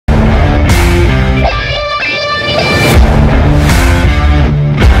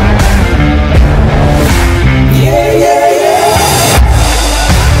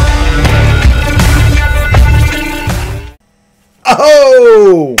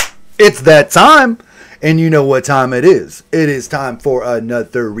It's that time, and you know what time it is. It is time for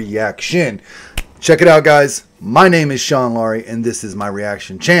another reaction. Check it out, guys. My name is Shawn, and this is my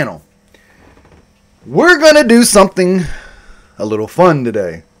reaction channel. We're going to do something a little fun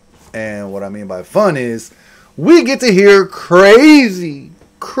today. And what I mean by fun is we get to hear crazy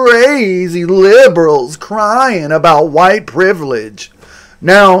liberals crying about white privilege.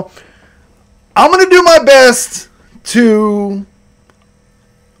 Now, I'm going to do my best to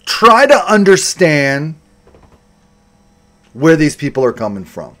try to understand where these people are coming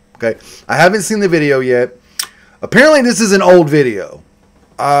from. Okay, I haven't seen the video yet. Apparently, this is an old video.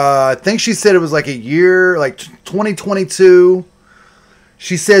 I think she said it was like a year, like 2022.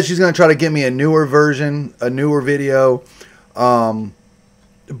 She said she's going to try to get me a newer version, a newer video.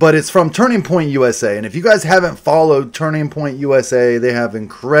 But it's from Turning Point USA. And if you guys haven't followed Turning Point USA, they have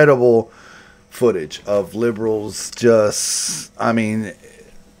incredible footage of liberals just, I mean,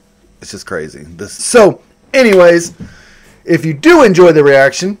 it's just crazy. So, anyways, if you do enjoy the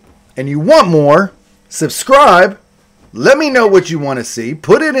reaction and you want more, subscribe. Let me know what you want to see.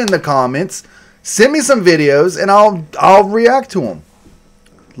 Put it in the comments. Send me some videos, and I'll react to them.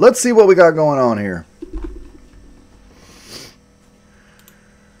 Let's see what we got going on here.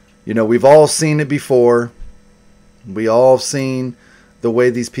 You know, we've all seen it before. We all seen the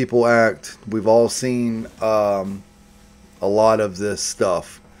way these people act. We've all seen a lot of this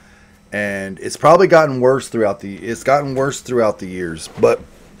stuff. And it's probably gotten worse throughout the years. But,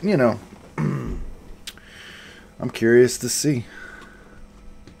 you know, I'm curious to see.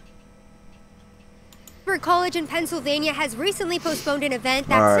 College in Pennsylvania has recently postponed an event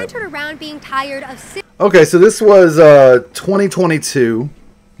that centered around being tired of... Okay, so this was 2022,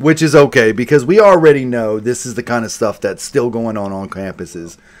 which is okay because we already know this is the kind of stuff that's still going on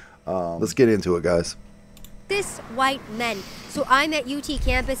campuses. Let's get into it, guys. Cis white men. So I'm at UT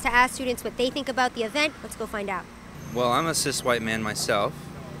campus to ask students what they think about the event. Let's go find out. Well, I'm a cis white man myself,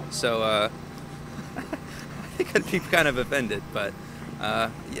 so I think I'd be kind of offended, but yeah,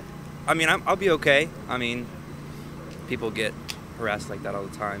 I mean, I'll be okay. I mean, people get harassed like that all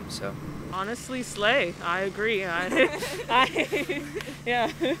the time, so. Honestly, slay. I agree. Yeah,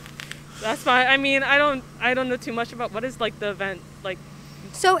 that's fine. I mean, I don't know too much about what is like the event like.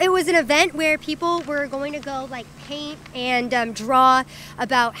 So it was an event where people were going to go like paint and draw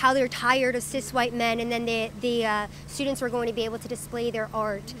about how they're tired of cis white men, and then the students were going to be able to display their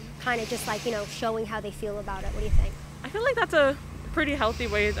art, kind of just like, you know, showing how they feel about it. What do you think? I feel like that's a pretty healthy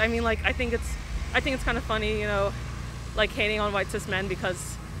way. I mean, like I think it's kind of funny, you know, like hating on white cis men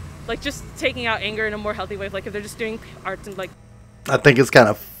because, like, just taking out anger in a more healthy way. Like if they're just doing art and like. I think it's kind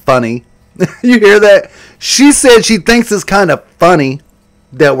of funny. You hear that? She said she thinks it's kind of funny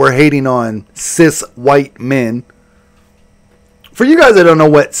that we're hating on cis white men. For you guys that don't know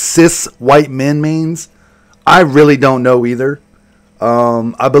what cis white men means, I really don't know either.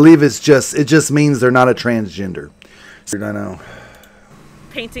 I believe it just means they're not a transgender. I don't know.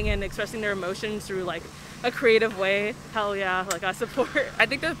 Painting and expressing their emotions through like a creative way. Hell yeah, like I support. I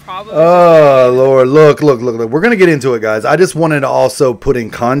think the problem. Oh Lord, look. We're gonna get into it, guys. I just wanted to also put in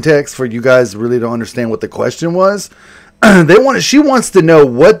context for you guys really to understand what the question was. She wants to know,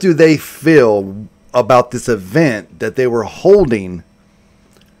 what do they feel about this event that they were holding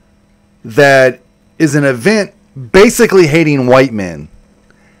that is an event basically hating white men.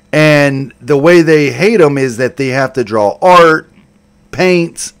 And the way they hate them is that they have to draw art,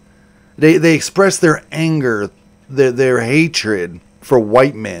 paint. They express their anger, their hatred for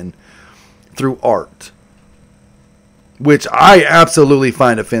white men through art, which I absolutely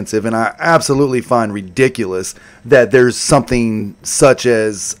find offensive, and I absolutely find ridiculous that there's something such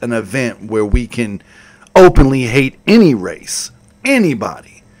as an event where we can openly hate any race,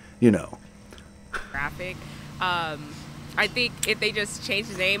 anybody, you know. Graphic. I think if they just change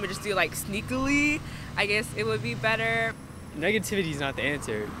the name and just do like sneakily, I guess it would be better. Negativity is not the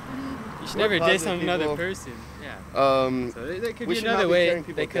answer. You should never diss on another person. Yeah. So there could be another way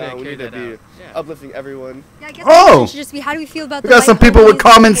they could have carried that out. Uplifting everyone. Yeah, I guess it should just be, how do we feel about we got some people with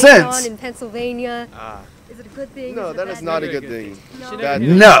common sense in Pennsylvania? Is it a good thing? No, that is not a good thing.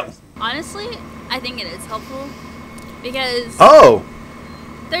 No. Honestly, I think it is helpful because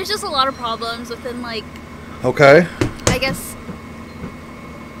there's just a lot of problems within, like, I guess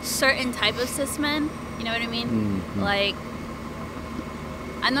certain type of cis men. You know what I mean? Mm-hmm. Like,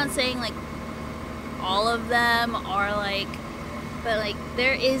 I'm not saying like all of them are like, but like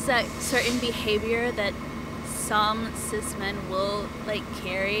there is that certain behavior that some cis men will like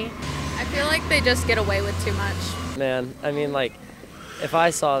carry. I feel like they just get away with too much. Man, I mean, like, if I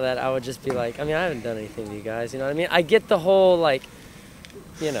saw that, I would just be like, I mean, I haven't done anything to you guys, you know what I mean? I get the whole, like,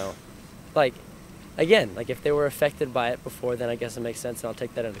 you know, like, again, like if they were affected by it before, then I guess it makes sense and I'll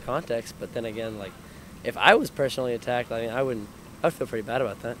take that into context. But then again, like if I was personally attacked, I mean, I would feel pretty bad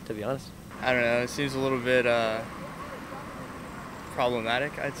about that, to be honest. I don't know. It seems a little bit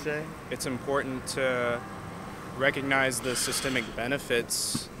problematic, I'd say. It's important to recognize the systemic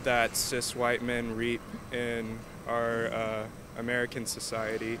benefits that cis white men reap in our American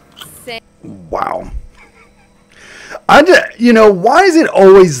society. Wow. Why is it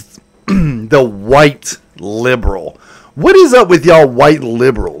always the white liberal? What is up with y'all white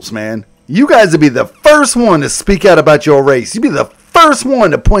liberals, man? You guys would be the first one to speak out about your race. You'd be the first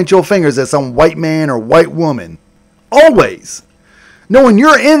one to point your fingers at some white man or white woman. Always. Knowing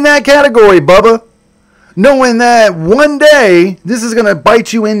you're in that category, Bubba. Knowing that one day this is going to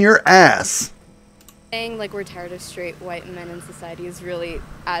bite you in your ass. Saying like we're tired of straight white men in society is really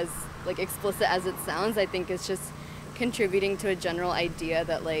as like explicit as it sounds. I think it's just contributing to a general idea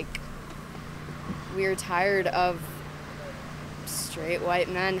that like we're tired of straight white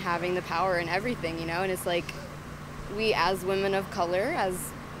men having the power and everything, you know. And it's like we as women of color,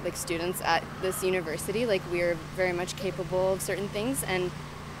 as like students at this university, like we're very much capable of certain things, and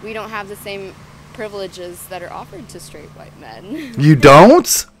we don't have the same privileges that are offered to straight white men. You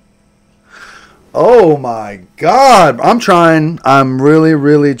don't? Oh my God. I'm really,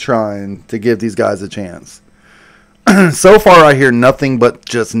 really trying to give these guys a chance. So far I hear nothing but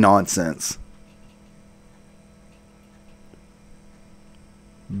just nonsense.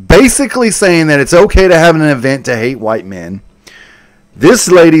 Basically saying that it's okay to have an event to hate white men. This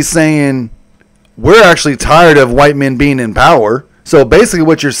lady's saying we're actually tired of white men being in power. So basically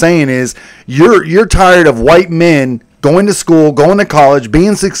what you're saying is you're tired of white men going to school, going to college,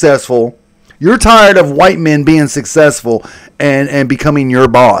 being successful. You're tired of white men being successful and becoming your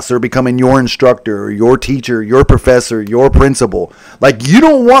boss or becoming your instructor or your teacher, your professor, your principal. Like you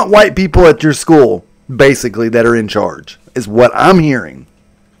don't want white people at your school, basically, that are in charge, is what I'm hearing.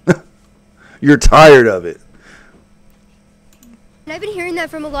 You're tired of it. And I've been hearing that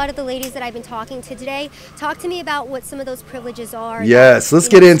from a lot of the ladies that I've been talking to today. Talk to me about what some of those privileges are. Yes, let's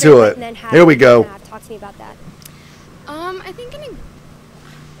get into it. Here we go. Talk to me about that. I think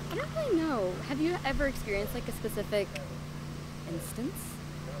I don't really know. Have you ever experienced like a specific instance?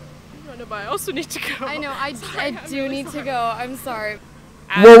 I don't know, but I also need to go. I know, I do need to go. I'm sorry.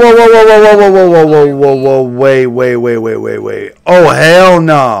 Whoa, wait. Oh, hell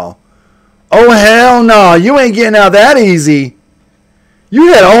no. Oh, hell no. You ain't getting out that easy.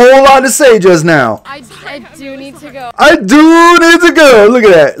 You had a whole lot to say just now. I do need to go. I do need to go. Look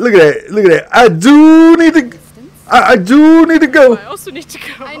at that. I do need to go. I also need to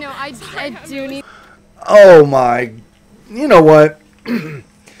go. I know, I do need. Oh my. You know what?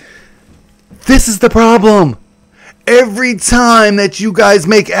 This is the problem. Every time that you guys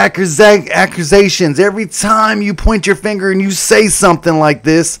make accusations, every time you point your finger and you say something like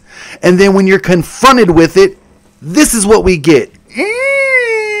this, and then when you're confronted with it, this is what we get.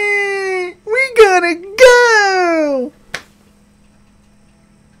 We gotta go.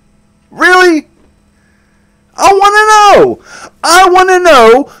 Really? I want to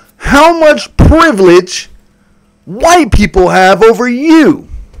know how much privilege white people have over you.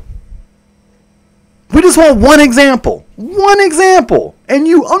 We just want one example. And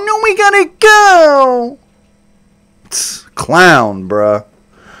you, oh no, we gotta go. Clown, bruh.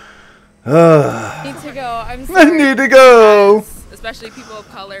 I need to go. I'm sorry. I need to go. Especially people of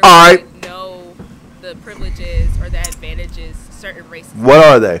color who know the privileges or the advantages certain races. What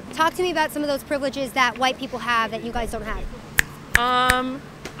are they? Talk to me about some of those privileges that white people have that you guys don't have.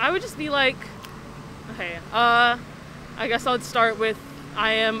 I would just be like, okay, I guess I would start with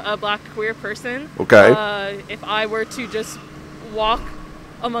I am a black queer person. Okay. If I were to just walk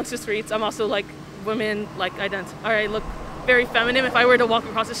amongst the streets, I'm also like women like I look very feminine. If I were to walk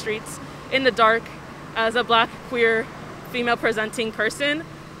across the streets in the dark as a black queer female presenting person,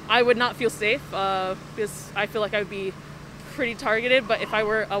 I would not feel safe because I feel like I would be pretty targeted. But if I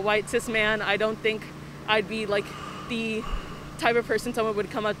were a white cis man, I don't think I'd be like the type of person someone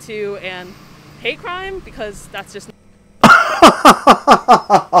would come up to and hate crime, because that's just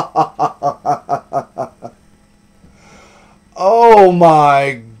Oh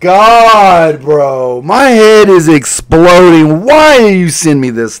my God, bro. My head is exploding. Why do you send me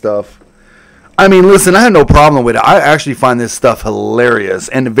this stuff? I mean, listen, I have no problem with it. I actually find this stuff hilarious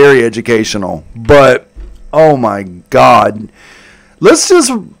and very educational. But, oh my God. Let's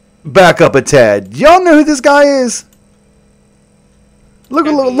just back up a tad. Y'all know who this guy is? Look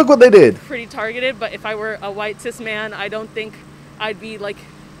what they did. Pretty targeted, but if I were a white cis man, I don't think I'd be like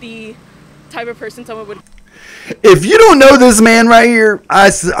the type of person someone would. If you don't know this man right here,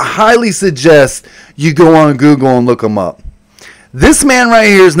 I highly suggest you go on Google and look him up. This man right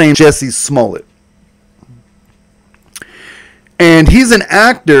here is named Jesse Smollett. And he's an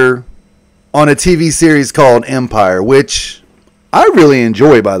actor on a TV series called Empire, which I really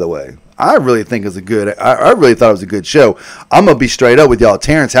enjoy, by the way. I really think is a good. I really thought it was a good show. I'm gonna be straight up with y'all.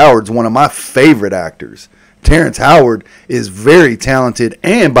 Terrence Howard's one of my favorite actors. Terrence Howard is very talented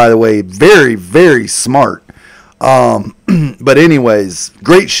and, by the way, very, very smart. But anyways,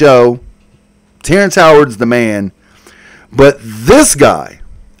 great show. Terrence Howard's the man. But this guy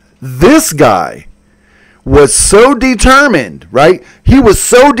was so determined, right? He was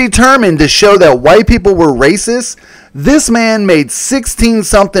so determined to show that white people were racist. This man made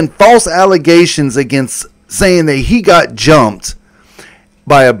 16-something false allegations against, saying that he got jumped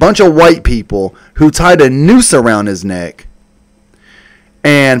by a bunch of white people who tied a noose around his neck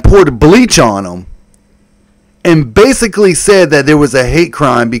and poured bleach on him, and basically said that there was a hate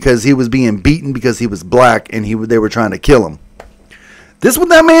crime because he was being beaten because he was black and they were trying to kill him. This is what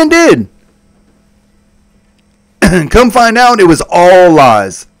that man did. Come find out, it was all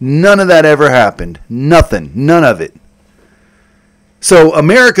lies. None of that ever happened. Nothing. None of it. So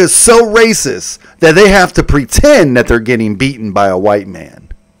America's so racist that they have to pretend that they're getting beaten by a white man.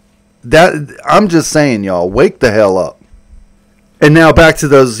 I'm just saying, y'all, wake the hell up. And now back to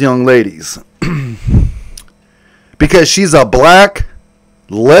those young ladies. Because she's a black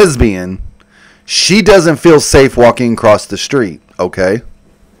lesbian, she doesn't feel safe walking across the street, okay?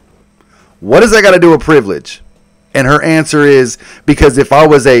 What does that got to do with privilege? And her answer is, because if I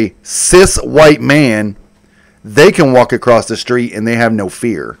was a cis white man, they can walk across the street and they have no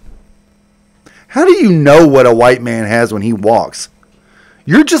fear. How do you know what a white man has when he walks?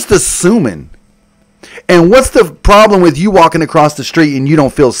 You're just assuming. And what's the problem with you walking across the street and you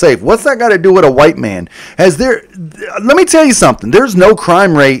don't feel safe? What's that got to do with a white man? Let me tell you something. There's no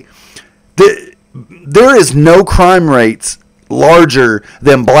crime rate. There is no crime rates larger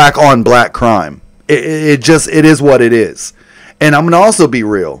than black on black crime. It is what it is. And I'm going to also be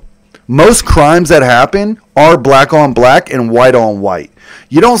real. Most crimes that happen are black on black and white on white.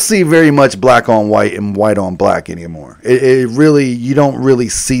 You don't see very much black on white and white on black anymore. You don't really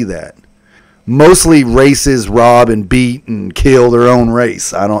see that. Mostly races rob and beat and kill their own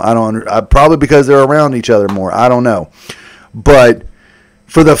race. Probably because they're around each other more. I don't know. But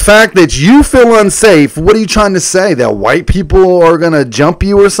for the fact that you feel unsafe, what are you trying to say? That white people are going to jump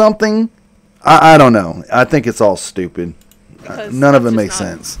you or something? I don't know. I think it's all stupid. None of it makes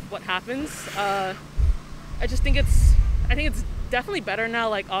sense. What happens? I think it's definitely better now.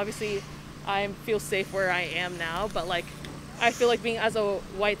 Like, obviously, I feel safe where I am now, but like, I feel like being as a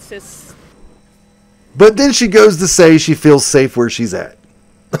white cis. But then she goes to say she feels safe where she's at.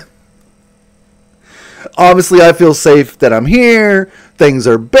 Obviously, I feel safe that I'm here. Things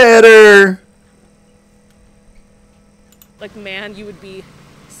are better. Like, man, you would be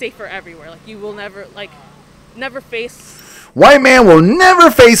safer everywhere. Like, you will never face. White man will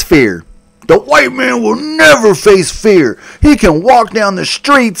never face fear. The white man will never face fear. He can walk down the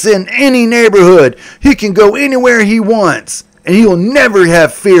streets in any neighborhood. He can go anywhere he wants. And he'll never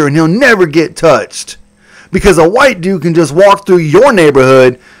have fear and he'll never get touched. Because a white dude can just walk through your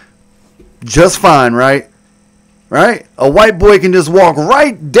neighborhood just fine, right? Right? A white boy can just walk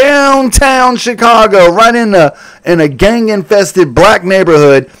right downtown Chicago, right in a gang-infested black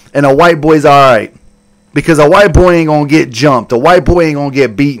neighborhood, and a white boy's all right. Because a white boy ain't going to get jumped. A white boy ain't going to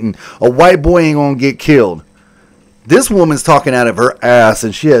get beaten. A white boy ain't going to get killed. This woman's talking out of her ass,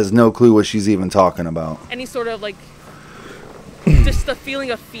 and she has no clue what she's even talking about. Any sort of, like, just the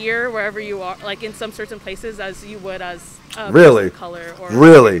feeling of fear wherever you are, like in some certain places, as you would as a person of color or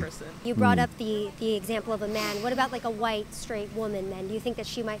a person. You brought up the example of a man. What about like a white straight woman then? Do you think that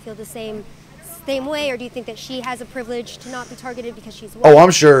she might feel the same way, or do you think that she has a privilege to not be targeted because she's white? Oh,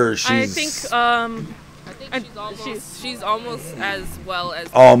 I'm sure she's. I think she's almost as well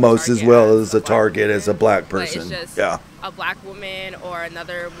as a target as a black person. But it's just a black woman or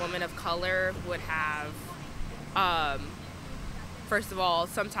another woman of color would have. First of all,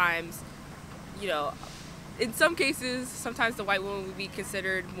 sometimes, in some cases, sometimes the white woman would be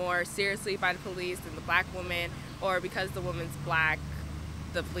considered more seriously by the police than the black woman, or because the woman's black,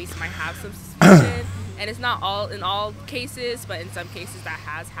 the police might have some suspicion. And it's not in all cases, but in some cases that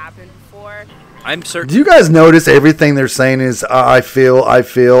has happened before. I'm certain. Do you guys notice everything they're saying is I feel, I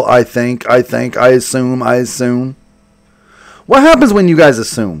think, I assume? What happens when you guys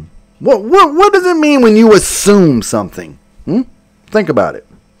assume? What does it mean when you assume something? Think about it.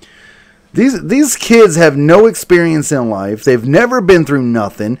 These kids have no experience in life. They've never been through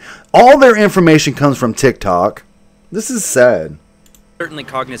nothing. All their information comes from TikTok. This is sad. Certainly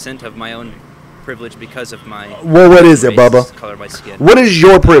cognizant of my own privilege because of my what is it, Bubba? Color of my skin. What is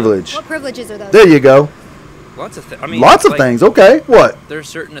your privilege? What privileges are those? There you go. Lots of things. I mean, lots of things. Okay, what? There are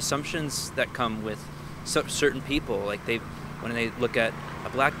certain assumptions that come with certain people, like when they look at a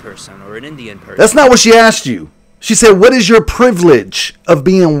black person or an Indian person. That's not what she asked you. She said, "What is your privilege of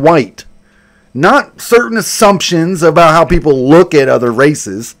being white?" Not certain assumptions about how people look at other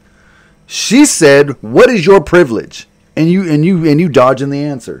races. She said, "What is your privilege?" And you dodging the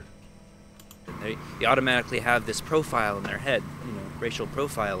answer. They automatically have this profile in their head, racial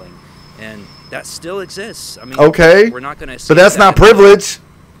profiling, and that still exists. I mean, okay, we're not going to. But that's not privilege.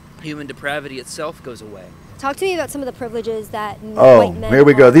 Human depravity itself goes away. Talk to me about some of the privileges that white men. Here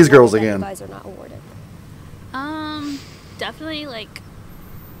we go. These girls again. You guys are not awarded. Definitely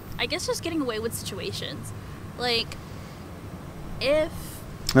I guess just getting away with situations. Like, if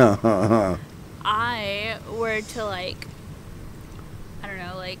I were to, I don't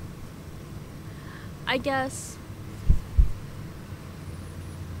know, I guess...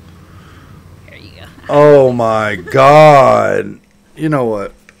 Here you go. Oh, my God. You know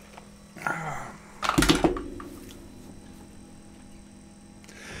what?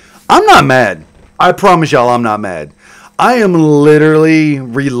 I'm not mad. I promise y'all I'm not mad. I am literally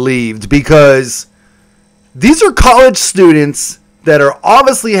relieved because these are college students that are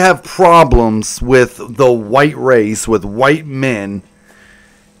obviously have problems with the white race, with white men,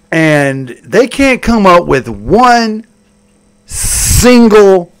 and they can't come up with one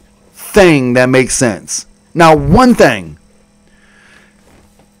single thing that makes sense. Now, one thing.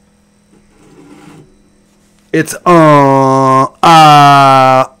 It's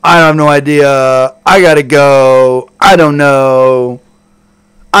I have no idea. I gotta go. I don't know.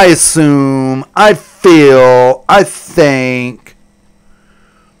 I assume. I feel. I think.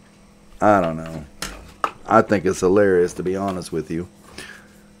 I don't know. I think it's hilarious, to be honest with you.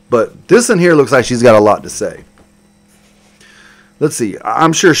 But this in here looks like she's got a lot to say. Let's see.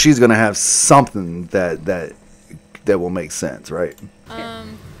 I'm sure she's gonna have something that will make sense, right?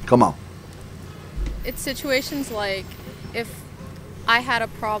 Come on. It's situations like if I had a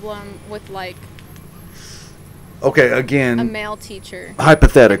problem with okay, again, a male teacher,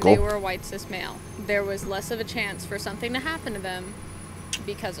 hypothetical, they were a white cis male, there was less of a chance for something to happen to them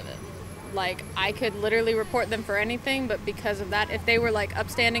because of it. I could literally report them for anything, but because of that, if they were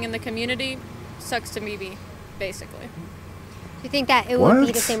upstanding in the community, sucks to me, basically. Do you think that it would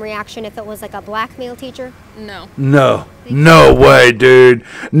be the same reaction if it was a black male teacher? No. No way, dude.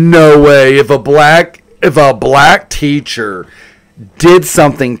 No way. If a black teacher did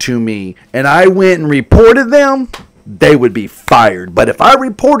something to me and I went and reported them, they would be fired. But if I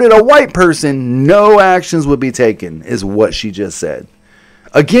reported a white person, no actions would be taken, is what she just said.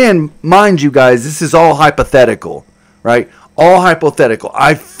 Again, mind you guys, this is all hypothetical, right? All hypothetical.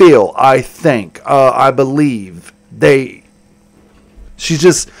 I feel, I think, I believe. She's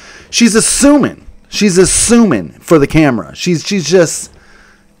assuming. She's assuming for the camera. She's just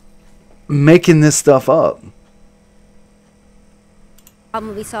making this stuff up. Problem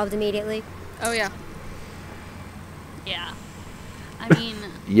will be solved immediately. Oh, yeah. Yeah. I mean...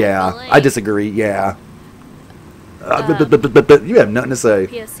 yeah, I disagree. Yeah. But you have nothing to say.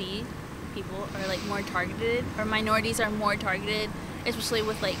 POC people are more targeted, or minorities are more targeted, especially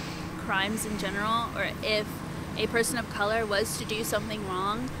with crimes in general, or if a person of color was to do something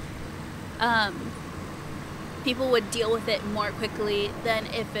wrong, people would deal with it more quickly than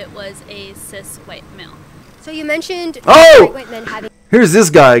if it was a cis white male. So you mentioned white men having... Here's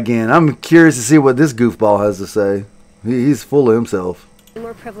this guy again. I'm curious to see what this goofball has to say. He's full of himself.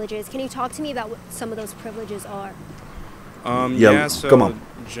 More privileges. Can you talk to me about what some of those privileges are? Yeah, so come on.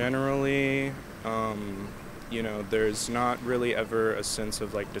 Generally, there's not really ever a sense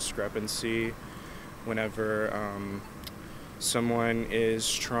of discrepancy whenever someone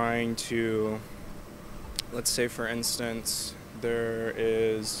is trying to, let's say for instance, there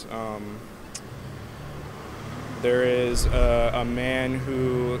is a man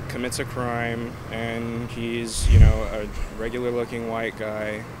who commits a crime and he's a regular looking white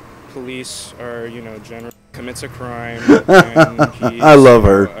guy. Police are generally commits a crime and he's I love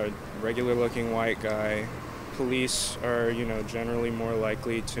her. A regular looking white guy. Police are generally more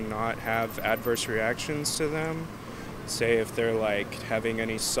likely to not have adverse reactions to them. Say if they're having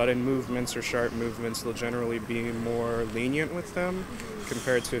any sudden movements or sharp movements, they'll generally be more lenient with them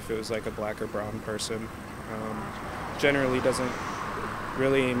compared to if it was a black or brown person. Generally doesn't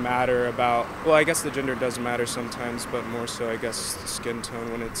really matter about, well, I guess the gender does matter sometimes, but more so I guess the skin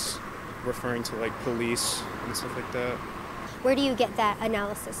tone when it's referring to like police and stuff like that. Where do you get that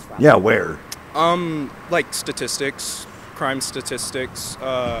analysis from? Yeah, where? Like statistics, crime statistics,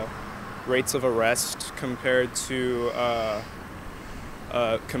 rates of arrest compared to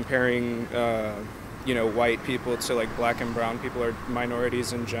comparing white people to like black and brown people or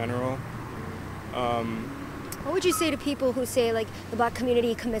minorities in general. What would you say to people who say like the black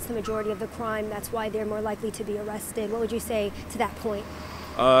community commits the majority of the crime, that's why they're more likely to be arrested? What would you say to that point?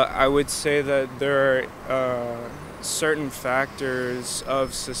 I would say that there are certain factors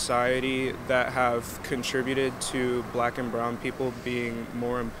of society that have contributed to black and brown people being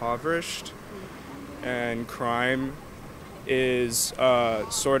more impoverished, and crime is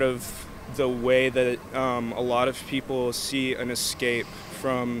sort of the way that a lot of people see an escape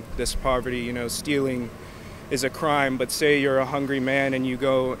from this poverty. Stealing is a crime, but say you're a hungry man and you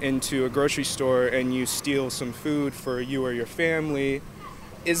go into a grocery store and you steal some food for you or your family.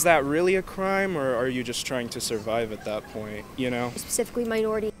 Is that really a crime, or are you just trying to survive at that point, Specifically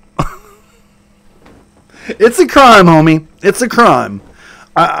minority. It's a crime, homie. It's a crime.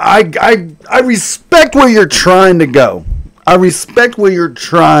 I respect where you're trying to go.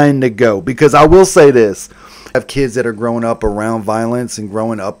 Because I will say this. I have kids that are growing up around violence and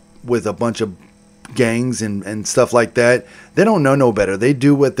growing up with a bunch of gangs and stuff like that. They don't know no better. They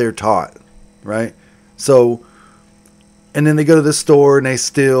do what they're taught, right? So, and then they go to the store and they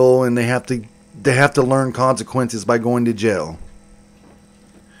steal, and they have to learn consequences by going to jail.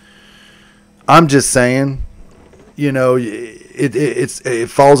 I'm just saying, it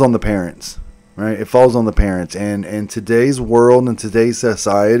falls on the parents, right? It falls on the parents, and in today's world and today's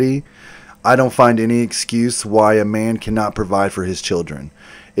society, I don't find any excuse why a man cannot provide for his children.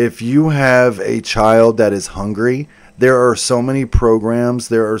 If you have a child that is hungry, there are so many programs,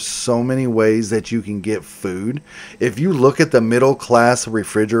 there are so many ways that you can get food. If you look at the middle class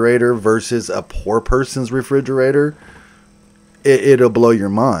refrigerator versus a poor person's refrigerator, it'll blow your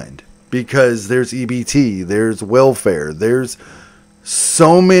mind. Because there's EBT, there's welfare, there's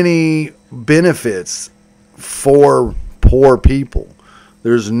so many benefits for poor people.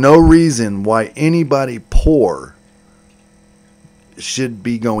 There's no reason why anybody poor should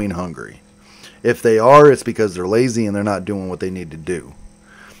be going hungry. If they are, it's because they're lazy and they're not doing what they need to do.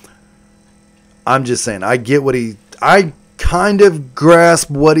 I'm just saying, I kind of grasp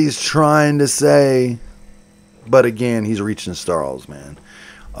what he's trying to say, but again, he's reaching stars, man.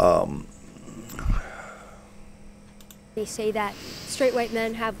 They say that straight white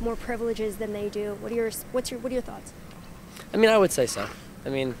men have more privileges than they do. What are your thoughts? I mean, I would say so. I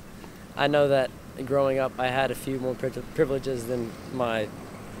mean, I know that growing up, I had a few more privileges than my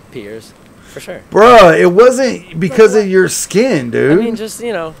peers, for sure. Bruh, it wasn't because of your skin, dude. I mean, just,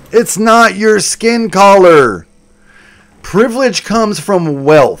 It's not your skin color. Privilege comes from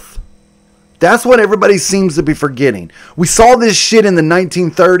wealth. That's what everybody seems to be forgetting. We saw this shit in the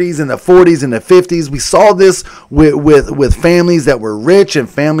 1930s and the 40s and the 50s. We saw this with families that were rich and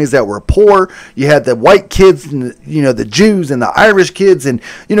families that were poor. You had the white kids, and the Jews and the Irish kids, and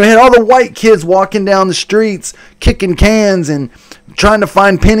you had all the white kids walking down the streets kicking cans and trying to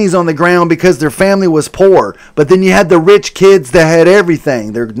find pennies on the ground because their family was poor. But then you had the rich kids that had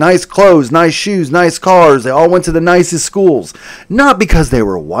everything. Their nice clothes, nice shoes, nice cars. They all went to the nicest schools. Not because they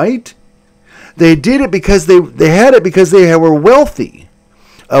were white. They did it because they had it because they were wealthy.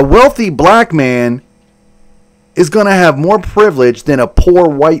 A wealthy black man is going to have more privilege than a poor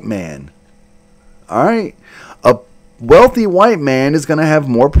white man. All right? A wealthy white man is going to have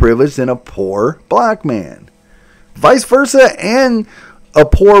more privilege than a poor black man. Vice versa, and a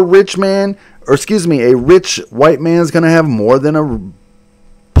rich white man is going to have more than a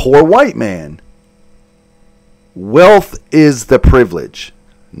poor white man. Wealth is the privilege,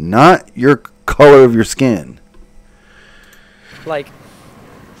 not your color of your skin. Like,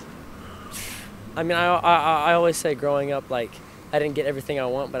 I mean, I always say growing up, like, I didn't get everything I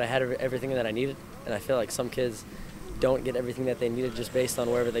want, but I had everything that I needed. And I feel like some kids don't get everything that they needed just based on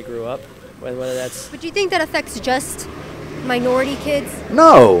wherever they grew up. Whether that's... But do you think that affects just minority kids?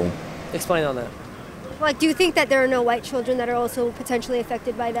 No. Explain on that. Like, do you think that there are no white children that are also potentially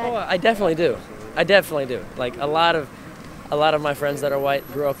affected by that? Oh, I definitely do. Like, a lot of my friends that are white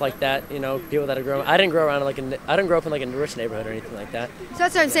grew up like that. People that have grown. I didn't grow up in like a rich neighborhood or anything like that. So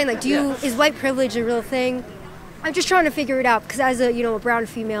that's what I'm saying. Like, is white privilege a real thing? I'm just trying to figure it out because as a brown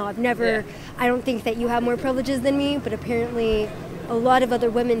female, I don't think that you have more privileges than me, but apparently a lot of other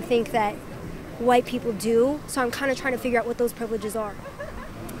women think that white people do. So I'm kind of trying to figure out what those privileges are.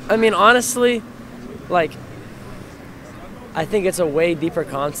 I mean, honestly, like, I think it's a way deeper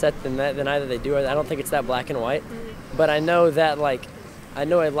concept than either they do or I don't think it's that black and white. But I know that, like, I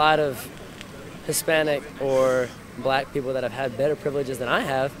know a lot of Hispanic or black people that have had better privileges than I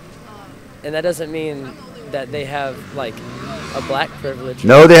have, and that doesn't mean that they have like a black privilege.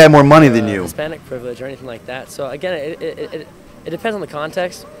 No, they have more money than you. Hispanic privilege or anything like that. So again, it depends on the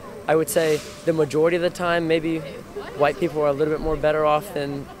context. I would say the majority of the time, maybe white people are a little bit more better off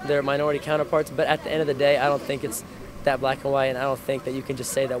than their minority counterparts. But at the end of the day, I don't think it's that black and white, and I don't think that you can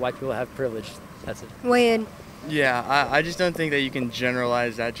just say that white people have privilege. That's it. Weigh in. Yeah, I just don't think that you can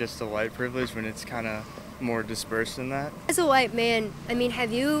generalize that just to white privilege when it's kind of more dispersed than that. As a white man, I mean,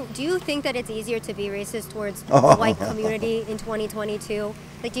 do you think that it's easier to be racist towards the white community in 2022?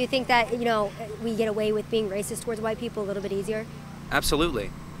 Like, do you think that, we get away with being racist towards white people a little bit easier? Absolutely.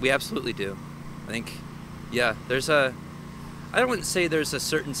 We absolutely do. I think, yeah, I wouldn't say there's a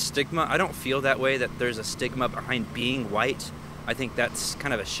certain stigma. I don't feel that way, that there's a stigma behind being white. I think that's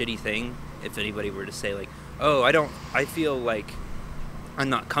kind of a shitty thing if anybody were to say, like, oh, I feel like I'm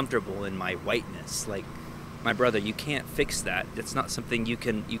not comfortable in my whiteness. Like, my brother, you can't fix that. It's not something you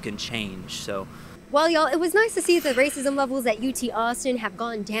can change. So, well, y'all, it was nice to see the racism levels at UT Austin have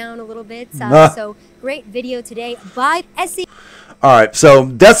gone down a little bit. So great video today by SC. All right, so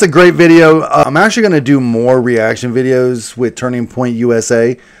that's a great video. I'm actually going to do more reaction videos with Turning Point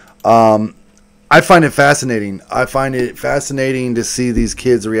USA. I find it fascinating. I find it fascinating to see these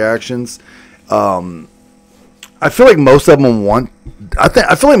kids' reactions. I feel like most of them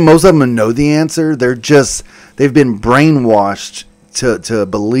I feel like most of them know the answer. They've been brainwashed to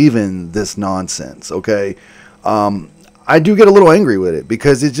believe in this nonsense. Okay, I do get a little angry with it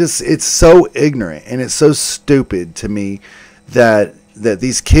because it's so ignorant and it's so stupid to me that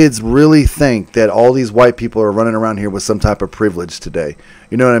these kids really think that all these white people are running around here with some type of privilege today.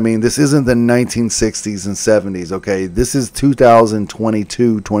 You know what I mean? This isn't the 1960s and 70s, okay? This is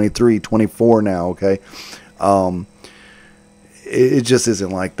 2022, 23, 24 now, okay? It just isn't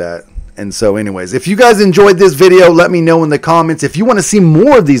like that. And so anyways, if you guys enjoyed this video, let me know in the comments. If you want to see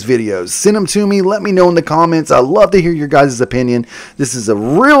more of these videos, send them to me. Let me know in the comments. I love to hear your guys' opinion. This is a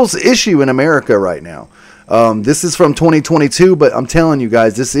real issue in America right now. This is from 2022, but I'm telling you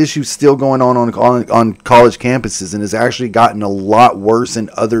guys, this issue is still going on college campuses, and has actually gotten a lot worse in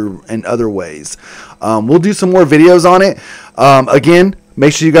other ways. We'll do some more videos on it. Again,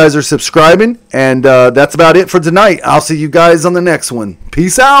 make sure you guys are subscribing, and that's about it for tonight. I'll see you guys on the next one.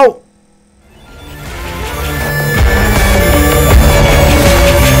 Peace out.